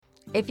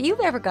If you've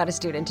ever got a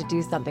student to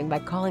do something by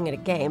calling it a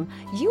game,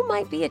 you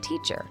might be a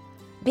teacher.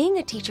 Being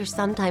a teacher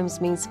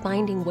sometimes means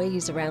finding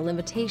ways around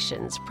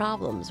limitations,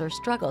 problems, or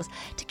struggles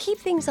to keep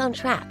things on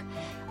track.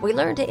 We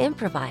learn to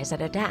improvise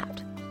and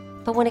adapt.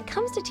 But when it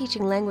comes to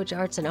teaching language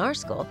arts in our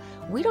school,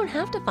 we don't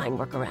have to find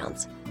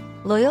workarounds.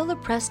 Loyola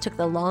Press took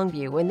the long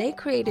view when they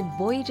created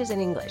Voyages in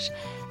English,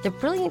 the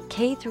brilliant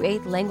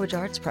K-8 language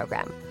arts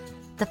program.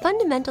 The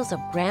fundamentals of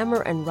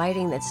grammar and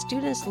writing that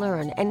students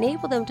learn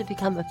enable them to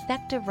become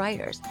effective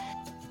writers,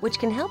 which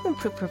can help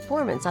improve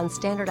performance on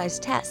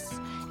standardized tests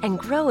and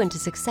grow into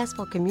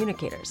successful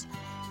communicators.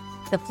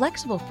 The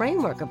flexible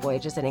framework of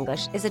Voyages in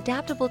English is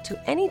adaptable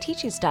to any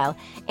teaching style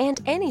and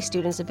any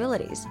student's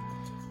abilities.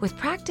 With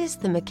practice,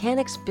 the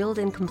mechanics build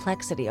in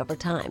complexity over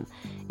time.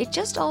 It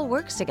just all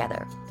works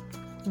together.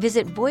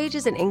 Visit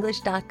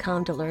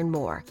voyagesinenglish.com to learn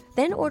more,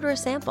 then order a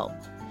sample.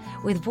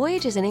 With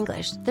Voyages in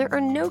English, there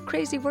are no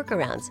crazy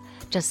workarounds,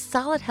 just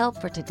solid help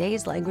for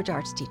today's language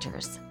arts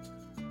teachers.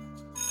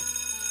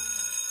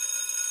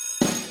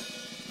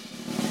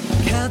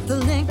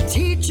 Catholic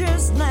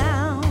Teachers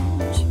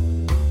Lounge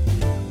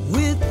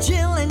with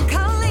Jill and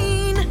Colleen.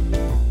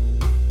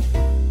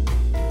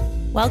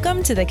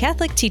 Welcome to the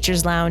Catholic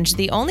Teachers Lounge,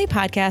 the only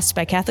podcast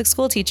by Catholic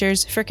school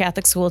teachers for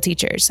Catholic school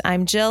teachers.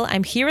 I'm Jill.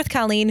 I'm here with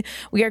Colleen.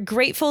 We are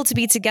grateful to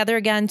be together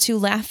again to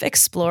laugh,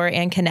 explore,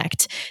 and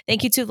connect.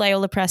 Thank you to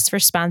Loyola Press for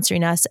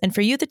sponsoring us and for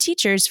you, the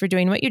teachers, for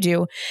doing what you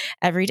do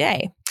every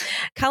day.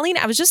 Colleen,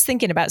 I was just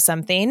thinking about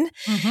something.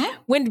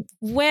 When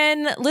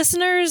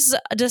listeners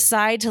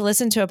decide to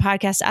listen to a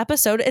podcast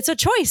episode, it's a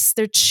choice.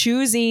 They're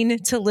choosing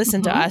to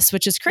listen to us,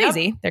 which is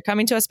crazy. Yep. They're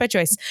coming to us by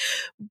choice.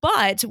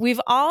 But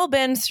we've all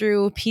been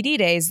through PD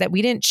days that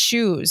we didn't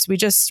choose. We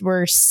just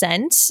were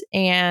sent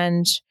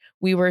and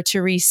we were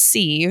to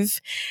receive.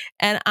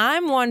 And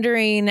I'm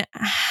wondering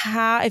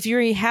how, if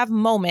you have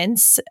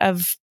moments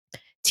of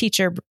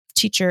teacher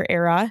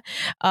era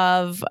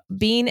of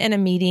being in a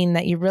meeting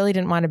that you really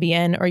didn't want to be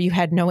in, or you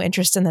had no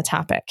interest in the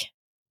topic.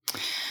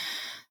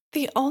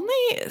 The only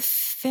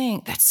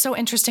thing that's so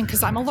interesting,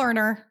 because I'm a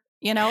learner,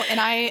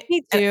 and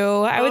Me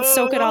too. I would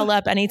soak it all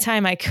up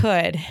anytime I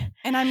could.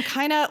 And I'm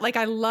kind of like,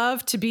 I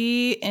love to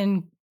be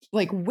in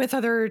with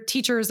other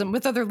teachers and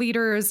with other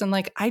leaders. And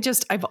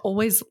I've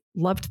always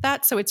loved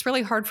that. So it's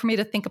really hard for me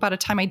to think about a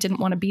time I didn't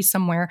want to be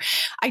somewhere.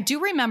 I do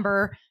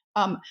remember,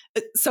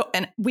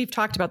 and we've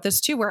talked about this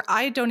too, where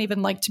I don't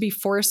even like to be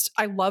forced.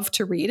 I love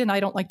to read and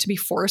I don't like to be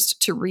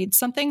forced to read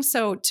something.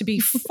 So to be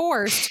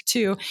forced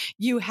to,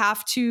 you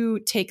have to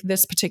take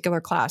this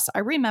particular class. I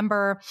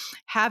remember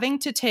having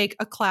to take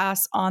a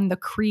class on the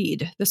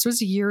Creed. This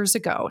was years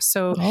ago.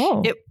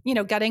 So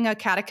getting a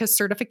catechist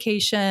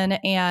certification,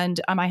 and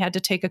I had to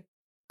take a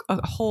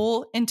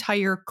whole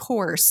entire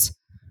course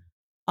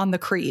on the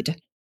Creed.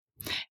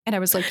 And I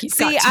was like,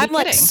 I'm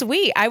like,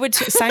 sweet. I would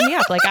sign me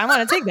up. I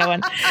want to take that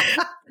one.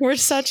 We're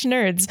such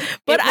nerds.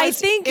 But I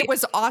think it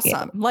was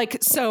awesome.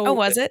 Oh,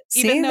 was it?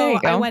 Even though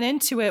I went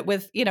into it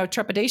with,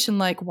 trepidation,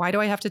 why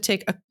do I have to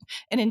take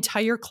an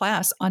entire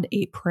class on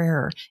a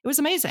prayer? It was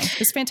amazing. It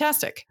was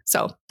fantastic.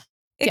 So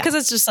because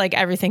it's just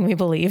everything we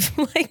believe,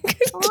 right.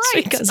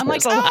 Because I'm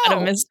there's a lot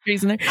of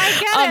mysteries in there. I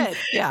get it.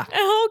 Yeah.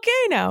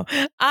 Okay. Now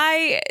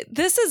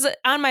this is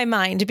on my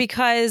mind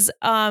because,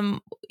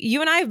 you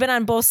and I have been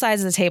on both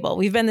sides of the table.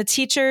 We've been the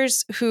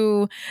teachers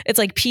who it's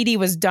PD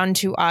was done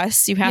to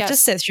us. You have to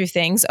sit through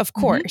things, of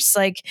course,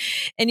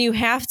 and you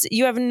have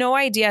no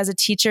idea as a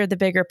teacher, the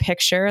bigger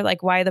picture,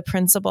 why the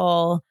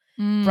principal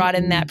brought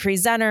in that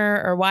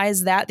presenter, or why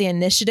is that the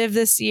initiative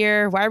this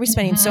year? Why are we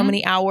spending so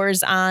many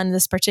hours on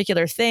this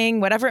particular thing,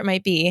 whatever it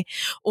might be?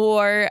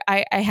 Or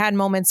I had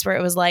moments where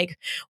it was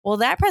well,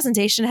 that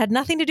presentation had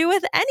nothing to do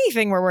with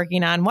anything we're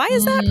working on. Why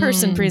is that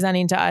person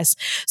presenting to us?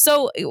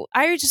 So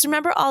I just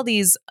remember all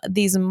these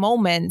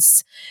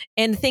moments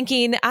and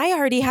thinking, I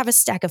already have a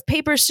stack of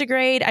papers to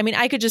grade.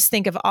 I could just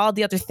think of all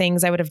the other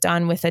things I would have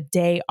done with a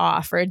day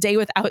off or a day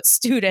without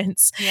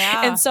students.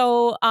 Yeah. And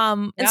so,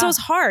 so it's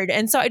hard.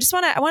 And so I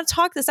want to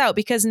talk this out,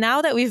 because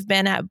now that we've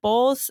been at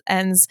both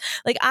ends,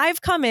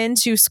 I've come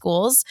into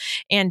schools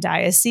and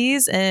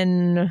dioceses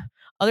and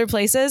other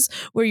places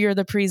where you're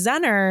the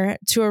presenter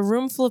to a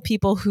room full of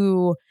people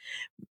who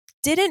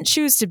didn't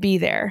choose to be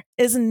there.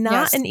 Is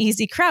not an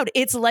easy crowd.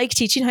 It's like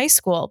teaching high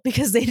school,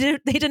 because they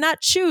did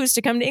not choose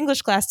to come to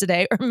English class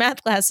today or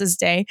math classes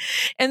day.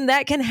 And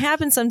that can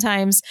happen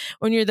sometimes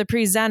when you're the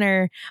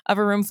presenter of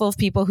a room full of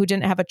people who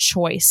didn't have a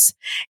choice.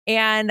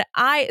 And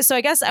I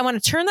guess I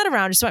want to turn that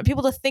around. Just want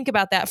people to think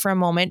about that for a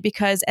moment,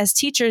 because as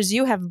teachers,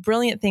 you have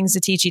brilliant things to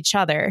teach each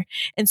other.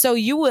 And so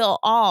you will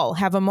all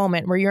have a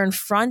moment where you're in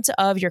front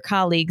of your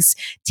colleagues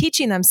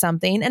teaching them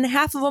something, and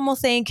half of them will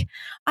think,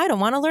 I don't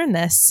want to learn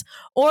this,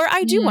 or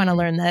I do want to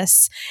learn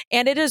this.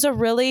 And it is a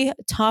really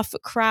tough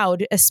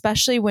crowd,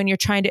 especially when you're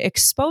trying to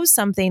expose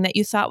something that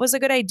you thought was a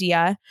good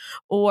idea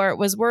or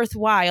was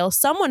worthwhile.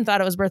 Someone thought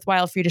it was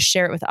worthwhile for you to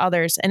share it with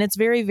others. And it's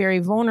very, very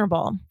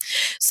vulnerable.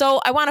 So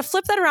I want to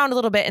flip that around a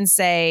little bit and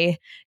say,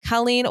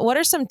 Colleen, what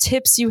are some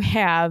tips you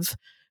have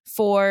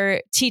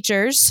for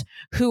teachers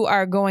who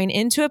are going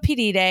into a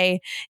PD day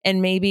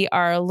and maybe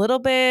are a little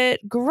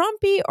bit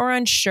grumpy or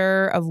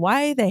unsure of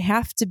why they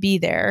have to be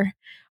there?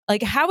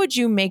 Like, how would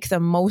you make the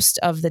most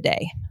of the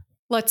day?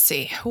 Let's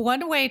see.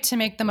 One way to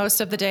make the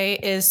most of the day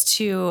is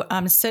to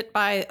sit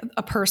by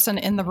a person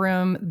in the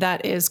room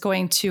that is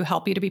going to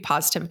help you to be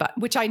positive about,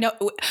 which I know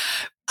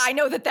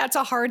that that's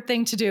a hard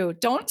thing to do.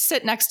 Don't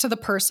sit next to the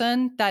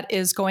person that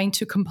is going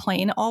to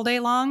complain all day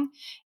long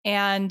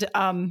and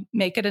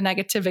make it a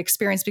negative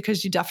experience,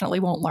 because you definitely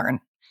won't learn.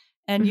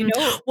 And you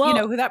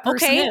know who that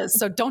person is.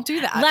 So don't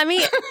do that. Let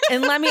me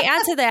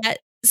add to that.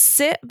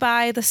 Sit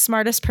by the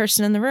smartest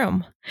person in the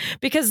room,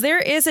 because there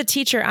is a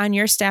teacher on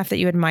your staff that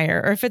you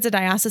admire. Or if it's a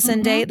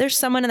diocesan day, there's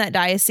someone in that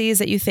diocese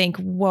that you think,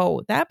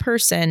 whoa, that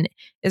person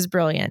is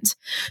brilliant.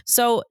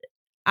 So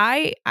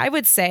I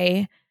would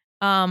say,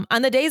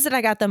 on the days that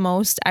I got the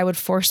most, I would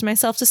force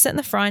myself to sit in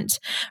the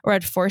front, or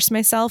I'd force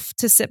myself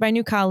to sit by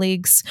new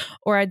colleagues,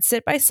 or I'd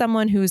sit by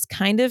someone who's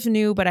kind of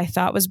new, but I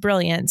thought was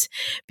brilliant.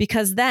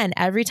 Because then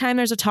every time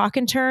there's a talk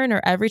and turn, or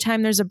every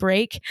time there's a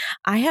break,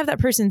 I have that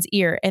person's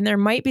ear, and there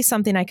might be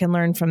something I can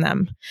learn from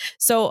them.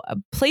 So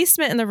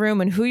placement in the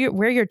room and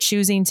where you're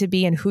choosing to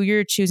be and who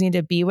you're choosing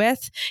to be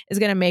with is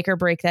going to make or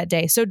break that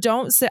day. So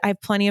don't sit. I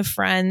have plenty of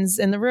friends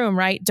in the room,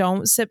 right?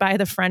 Don't sit by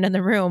the friend in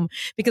the room,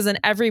 because in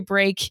every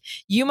break,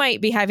 you might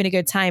be having a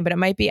good time, but it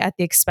might be at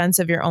the expense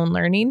of your own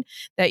learning,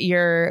 that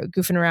you're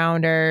goofing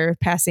around or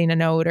passing a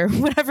note or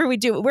whatever we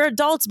do. We're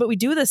adults, but we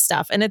do this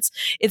stuff, and it's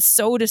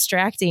so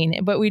distracting,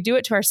 but we do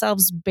it to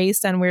ourselves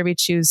based on where we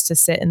choose to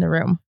sit in the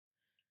room.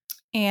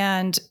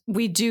 And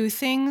we do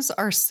things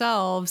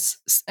ourselves,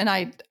 and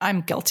I'm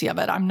guilty of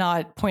it. I'm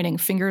not pointing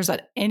fingers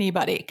at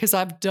anybody, because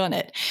I've done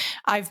it.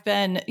 I've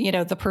been,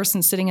 the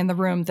person sitting in the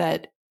room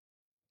that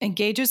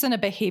engages in a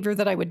behavior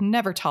that I would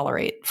never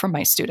tolerate from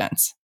my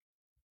students.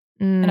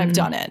 And I've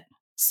done it.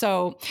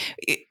 So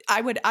I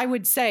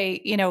would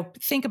say,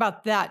 think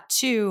about that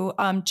too.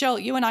 Jill,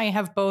 you and I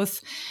have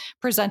both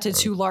presented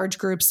to large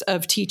groups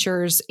of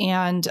teachers,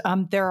 and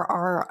there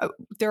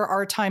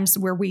are times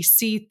where we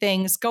see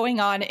things going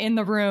on in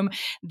the room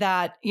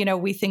that,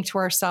 we think to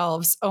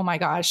ourselves, oh my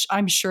gosh,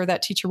 I'm sure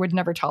that teacher would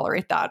never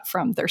tolerate that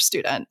from their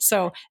student.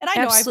 So, and I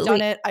know Absolutely. I've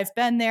done it, I've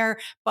been there,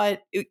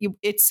 but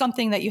it's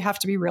something that you have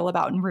to be real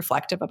about and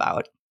reflective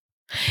about.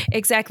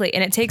 Exactly.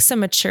 And it takes some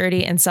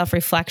maturity and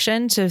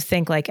self-reflection to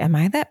think like, am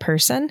I that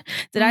person?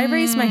 Did I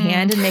raise my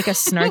hand and make a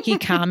snarky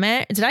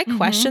comment? Did I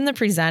question the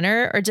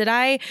presenter, or did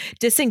I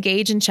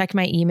disengage and check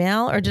my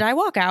email, or did I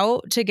walk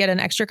out to get an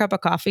extra cup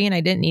of coffee and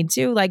I didn't need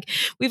to? Like,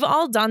 we've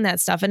all done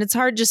that stuff, and it's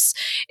hard just,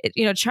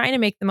 trying to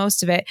make the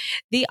most of it.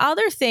 The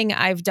other thing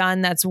I've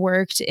done that's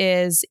worked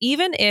is,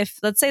 even if,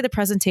 let's say the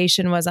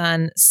presentation was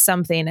on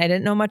something, I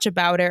didn't know much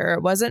about it, or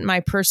it wasn't my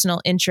personal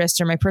interest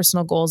or my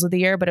personal goals of the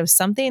year, but it was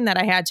something that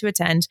I had to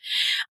attend,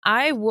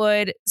 I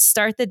would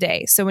start the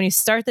day. So when you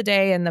start the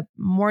day in the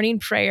morning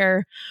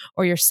prayer,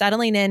 or you're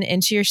settling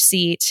into your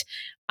seat,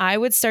 I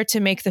would start to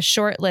make the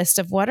short list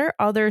of what are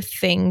other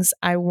things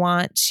I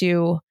want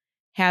to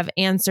have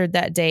answered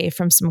that day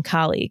from some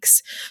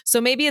colleagues. So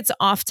maybe it's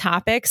off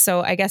topic.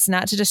 So I guess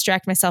not to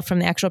distract myself from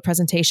the actual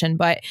presentation,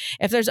 but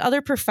if there's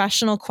other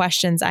professional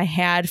questions I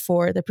had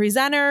for the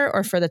presenter,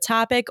 or for the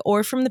topic,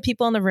 or from the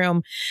people in the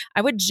room,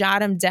 I would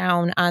jot them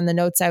down on the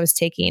notes I was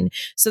taking,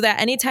 so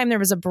that anytime there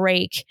was a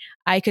break,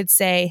 I could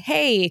say,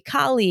 hey,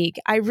 colleague,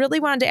 I really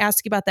wanted to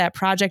ask you about that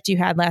project you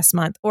had last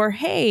month. Or,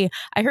 hey,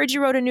 I heard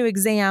you wrote a new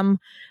exam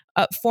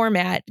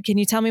format. Can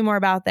you tell me more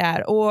about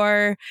that?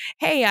 Or,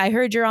 hey, I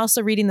heard you're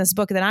also reading this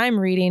book that I'm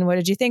reading. What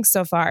did you think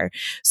so far?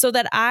 So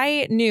that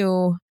I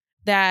knew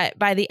that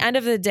by the end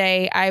of the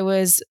day, I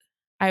was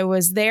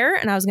there,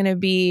 and I was going to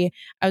be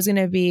I was going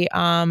to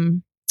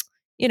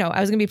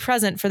be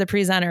present for the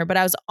presenter, but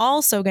I was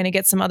also going to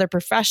get some other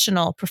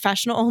professional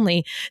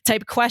only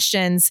type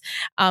questions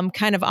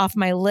kind of off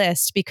my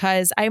list,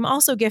 because I'm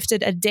also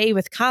gifted a day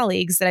with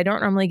colleagues that I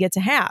don't normally get to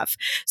have.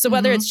 So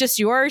whether it's just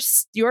your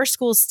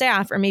school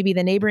staff, or maybe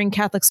the neighboring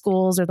Catholic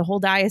schools, or the whole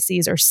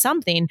diocese, or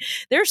something,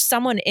 there's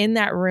someone in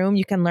that room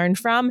you can learn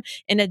from,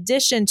 in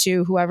addition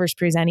to whoever's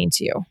presenting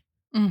to you.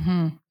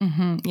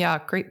 Yeah,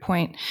 great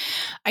point.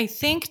 I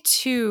think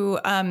too,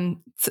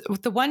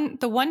 the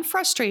one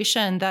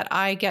frustration that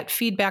I get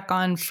feedback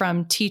on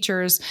from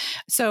teachers.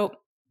 So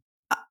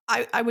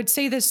I would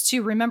say this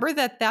too. Remember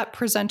that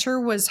presenter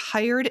was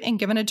hired and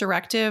given a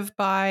directive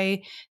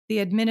by the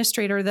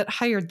administrator that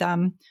hired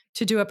them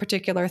to do a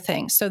particular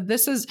thing. So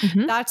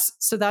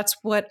that's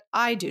what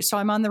I do. So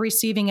I'm on the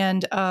receiving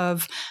end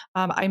of,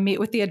 I meet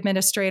with the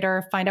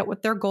administrator, find out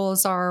what their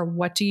goals are.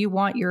 What do you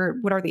want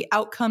what are the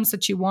outcomes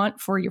that you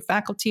want for your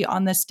faculty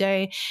on this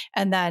day?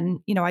 And then,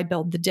 I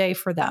build the day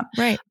for them.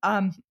 Right.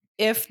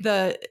 If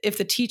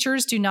the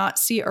teachers do not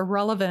see a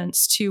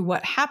relevance to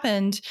what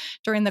happened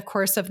during the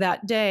course of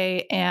that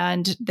day,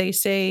 and they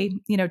say,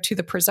 to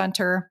the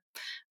presenter,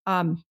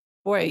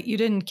 boy, you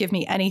didn't give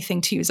me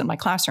anything to use in my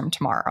classroom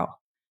tomorrow,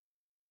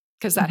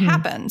 because that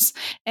happens.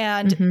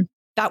 And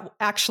that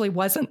actually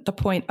wasn't the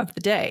point of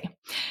the day.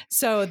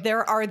 So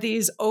there are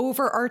these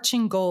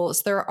overarching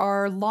goals. There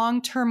are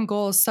long-term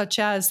goals, such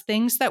as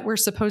things that we're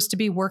supposed to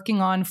be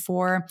working on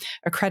for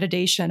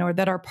accreditation or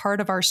that are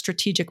part of our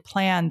strategic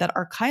plan that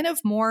are kind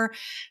of more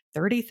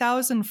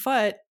 30,000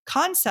 foot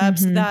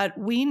concepts that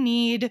we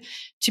need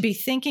to be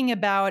thinking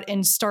about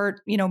and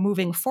start,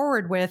 moving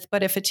forward with.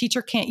 But if a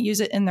teacher can't use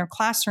it in their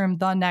classroom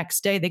the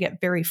next day, they get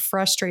very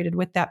frustrated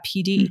with that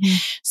PD.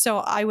 So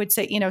I would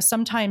say,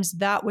 sometimes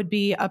that would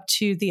be up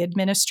to the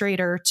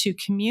administrator to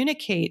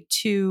communicate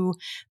to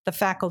the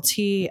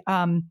faculty,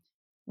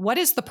 what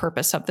is the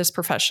purpose of this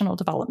professional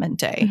development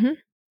day?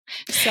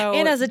 So,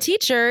 and as a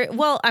teacher,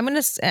 well, I'm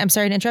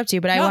sorry to interrupt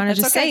you, but I want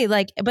to just say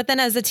but then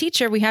as a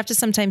teacher, we have to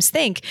sometimes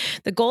think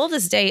the goal of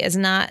this day is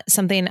not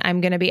something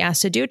I'm going to be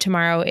asked to do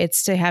tomorrow.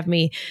 It's to have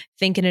me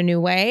think in a new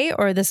way,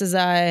 or this is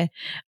a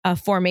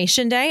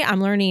formation day.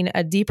 I'm learning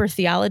a deeper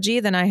theology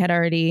than I had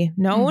already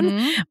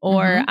known,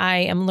 or I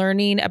am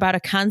learning about a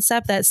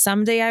concept that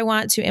someday I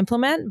want to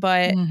implement,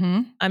 but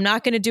I'm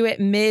not going to do it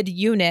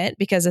mid-unit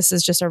because this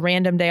is just a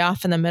random day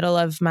off in the middle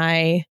of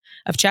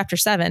chapter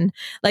 7.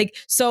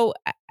 So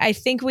I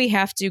think we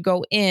have to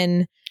go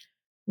in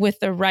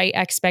with the right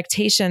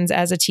expectations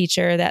as a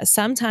teacher, that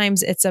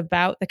sometimes it's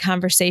about the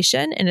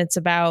conversation and it's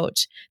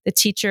about the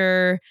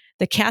teacher,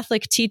 the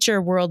Catholic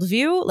teacher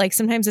worldview. Like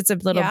sometimes it's a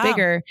little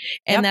bigger,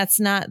 and that's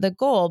not the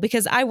goal,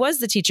 because I was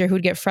the teacher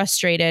who'd get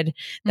frustrated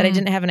that I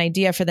didn't have an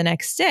idea for the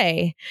next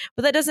day,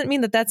 but that doesn't mean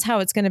that that's how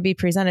it's going to be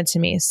presented to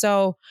me.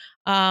 So,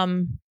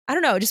 I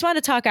don't know. Just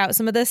wanted to talk out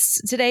some of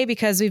this today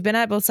because we've been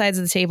at both sides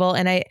of the table,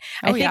 and I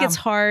think it's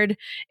hard.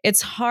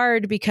 It's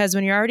hard because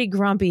when you're already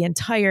grumpy and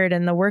tired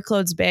and the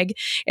workload's big,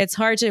 it's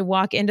hard to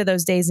walk into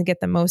those days and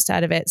get the most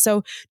out of it.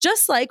 So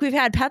just like we've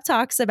had pep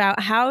talks about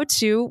how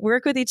to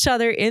work with each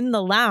other in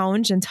the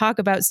lounge and talk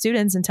about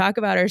students and talk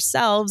about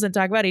ourselves and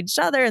talk about each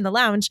other in the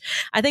lounge,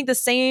 I think the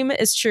same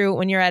is true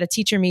when you're at a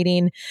teacher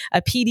meeting,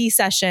 a PD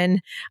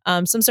session,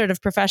 some sort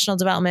of professional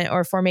development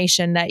or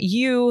formation that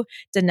you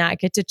did not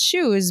get to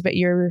choose, but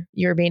you're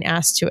being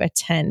asked to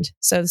attend.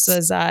 So this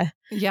was a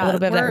little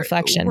bit of that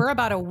reflection. We're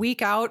about a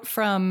week out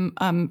from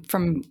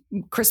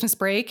Christmas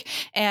break.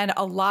 And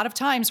a lot of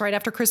times right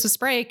after Christmas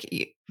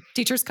break,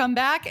 teachers come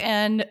back,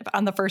 and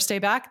on the first day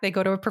back, they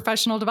go to a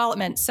professional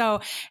development.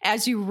 So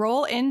as you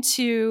roll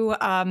into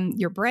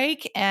your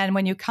break, and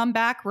when you come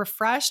back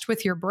refreshed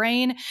with your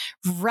brain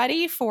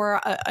ready for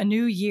a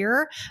new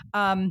year,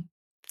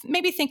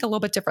 maybe think a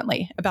little bit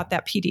differently about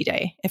that PD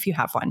day if you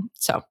have one.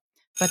 So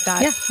that's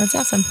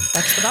awesome.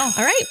 That's the bell.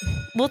 All right.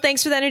 Well,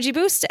 thanks for the energy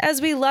boost,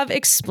 as we love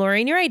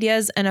exploring your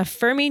ideas and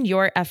affirming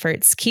your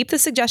efforts. Keep the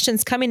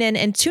suggestions coming in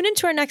and tune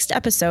into our next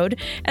episode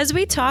as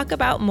we talk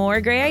about more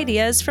great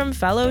ideas from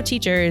fellow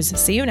teachers.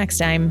 See you next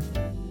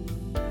time.